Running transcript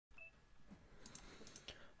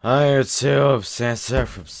Hi, it's Hoops, Sansa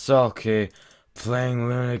from Sawlky, playing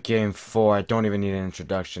Luna Game 4. I don't even need an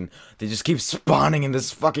introduction. They just keep spawning in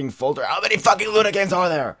this fucking folder. How many fucking Luna games are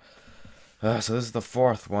there? So this is the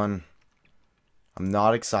fourth one. I'm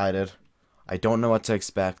not excited. I don't know what to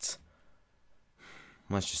expect.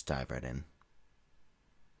 Let's just dive right in.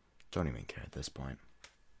 Don't even care at this point.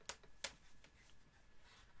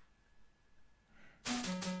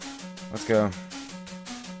 Let's go.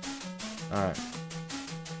 Alright.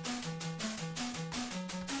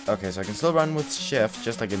 Okay, so I can still run with shift,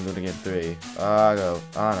 just like in Luna Game 3. I go.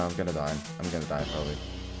 Oh no, I'm gonna die. I'm gonna die, probably.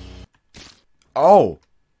 Oh!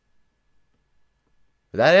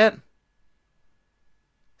 Is that it?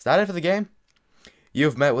 Is that it for the game?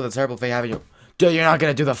 You've met with a terrible fate, haven't you? Dude, you're not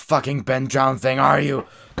gonna do the fucking bend drown thing, are you?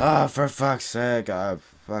 Ah, for fuck's sake, I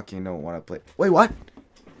fucking don't want to play. Wait, what?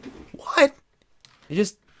 What? You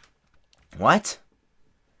just... What?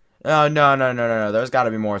 Oh, no. There's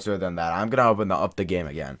gotta be more to it than that. I'm gonna open up the game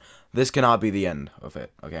again. This cannot be the end of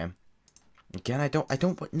it, okay? Again, I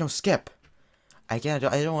don't, no, skip. I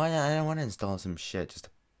don't want to install some shit just to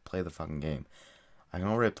play the fucking game. I can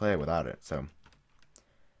already play it without it, so.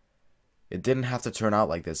 It didn't have to turn out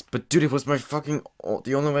like this. But dude, it was my fucking,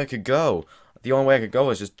 the only way I could go. The only way I could go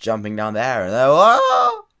was just jumping down there. And then,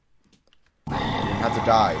 whoa! You didn't have to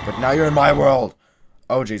die, but now you're in my world.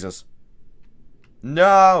 Oh, Jesus.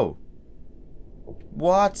 No!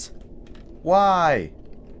 What? Why?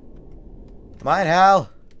 Am I in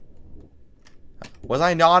hell? Was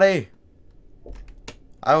I naughty?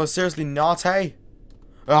 I was seriously naughty?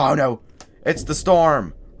 Oh no! It's the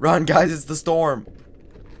storm! Run, guys, it's the storm!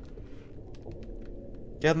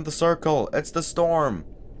 Get in the circle! It's the storm!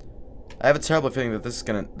 I have a terrible feeling that this is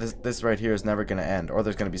gonna, this right here is never gonna end, or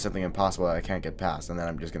there's gonna be something impossible that I can't get past, and then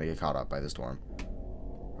I'm just gonna get caught up by the storm.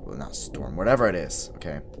 Well, not storm, whatever it is,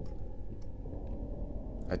 okay?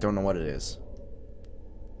 I don't know what it is.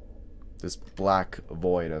 This black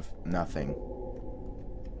void of nothing.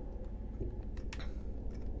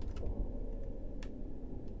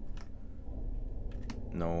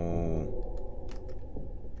 No.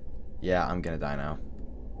 Yeah, I'm gonna die now.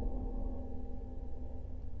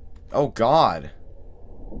 Oh God.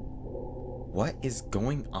 What is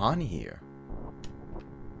going on here?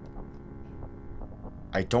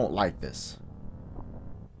 I don't like this.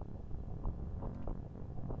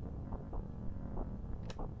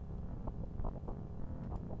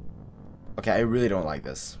 Okay, I really don't like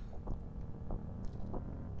this.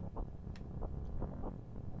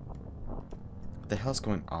 What the hell's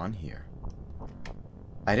going on here?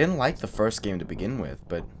 I didn't like the first game to begin with,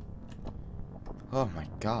 but... Oh my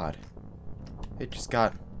God. It just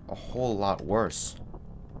got a whole lot worse.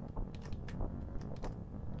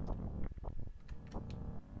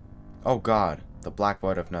 Oh God, the black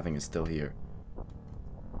void of nothing is still here.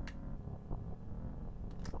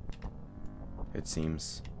 It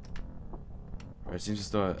seems. Or it seems as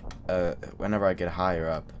though whenever I get higher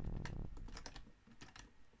up,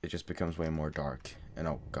 it just becomes way more dark. And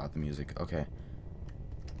oh God, the music. Okay.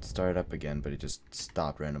 It started up again, but it just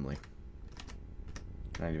stopped randomly.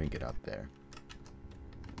 Can I even get up there?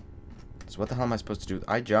 So what the hell am I supposed to do?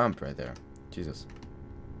 I jumped right there. Jesus.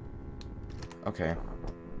 Okay.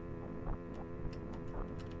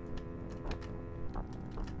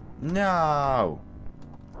 No!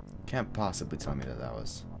 Can't possibly tell me that that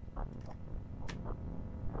was...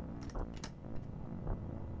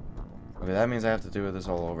 Okay, that means I have to do this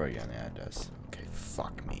all over again. Yeah, it does. Okay,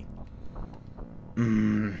 fuck me.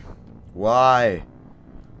 Why?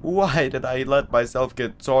 Why did I let myself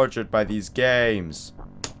get tortured by these games?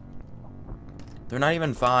 They're not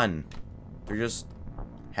even fun. They're just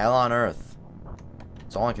hell on earth.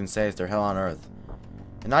 That's all I can say is they're hell on earth.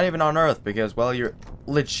 And not even on earth because, well, you're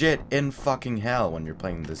legit in fucking hell when you're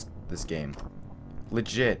playing this game.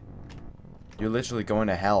 Legit. You're literally going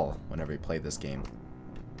to hell whenever you play this game.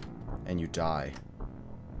 And you die.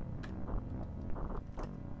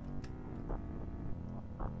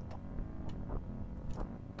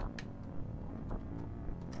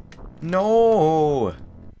 No!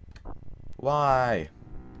 Why?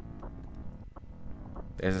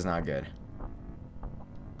 This is not good.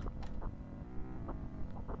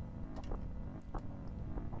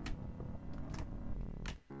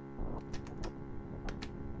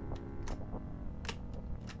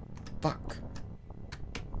 Fuck.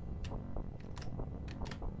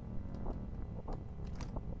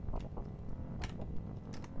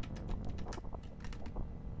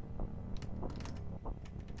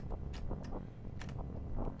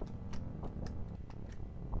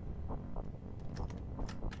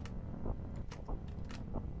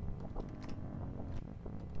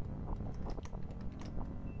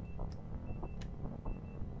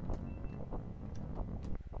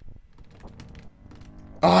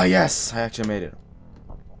 Oh, yes! I actually made it.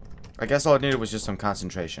 I guess all it needed was just some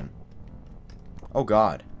concentration. Oh,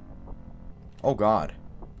 God. Oh, God.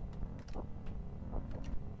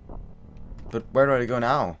 But where do I go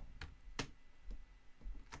now?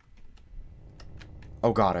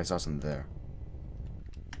 Oh, God, I saw something there.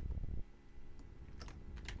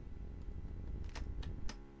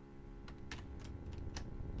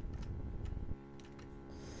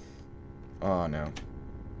 Oh, no.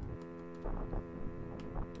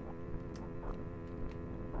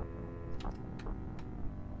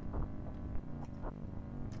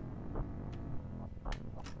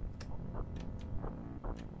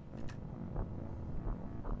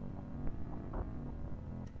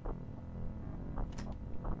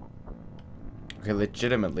 Okay,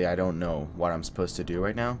 legitimately, I don't know what I'm supposed to do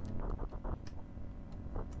right now.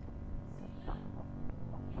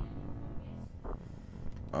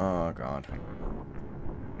 Oh, God.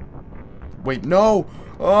 Wait, no!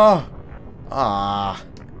 Oh! Ah.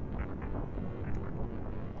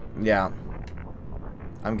 Yeah.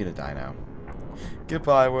 I'm gonna die now.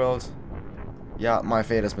 Goodbye, world. Yeah, my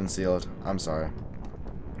fate has been sealed. I'm sorry.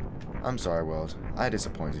 I'm sorry, world. I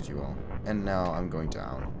disappointed you all. And now I'm going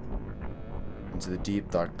down. Into the deep,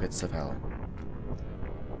 dark pits of hell.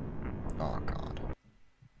 Oh, God.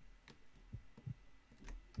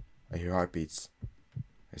 I hear heartbeats.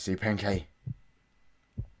 I see Pancake.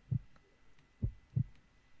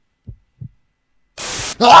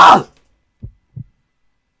 Ah!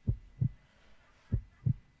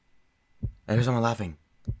 I hear someone laughing.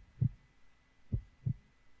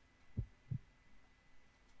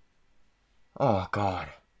 Oh, God.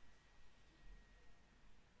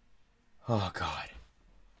 Oh, God.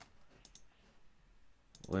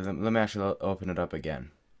 Let me actually open it up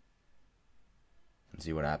again. And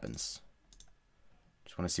see what happens.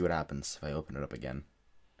 Just want to see what happens if I open it up again.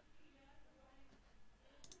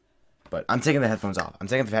 But I'm taking the headphones off. I'm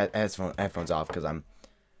taking the headphones off because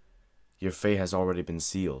your fate has already been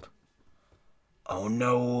sealed. Oh,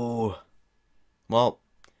 no. Well.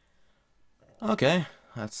 Okay.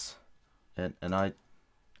 That's it. And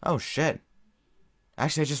oh, shit.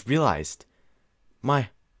 Actually, I just realized. My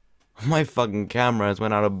fucking camera has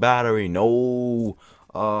went out of battery. No.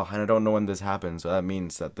 Oh, and I don't know when this happens. So that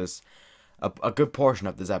means that a good portion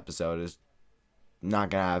of this episode is not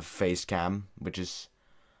gonna have face cam, which is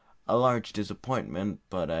a large disappointment.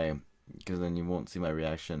 But because then you won't see my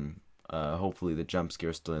reaction. Hopefully the jump scare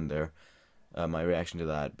is still in there. My reaction to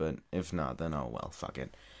that. But if not, then oh well, fuck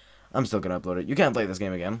it. I'm still gonna upload it. You can't play this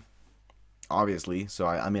game again, obviously. So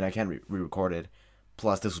I mean I can't re-record it.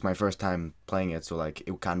 Plus, this was my first time playing it, so, like,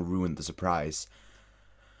 it kind of ruined the surprise.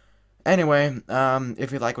 Anyway,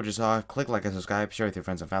 if you like what you saw, click like and subscribe, share with your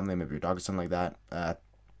friends and family, maybe your dog or something like that.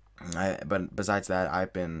 But besides that,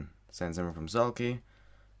 I've been Sawlky from Sawlky,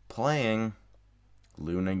 playing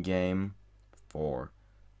Luna Game 4.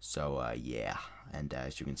 So, yeah. And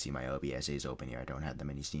as you can see, my OBS is open here. I don't have that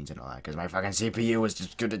many scenes and all that, because my fucking CPU was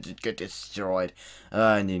just gonna get destroyed.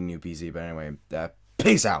 I need a new PC, but anyway,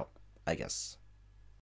 peace out, I guess.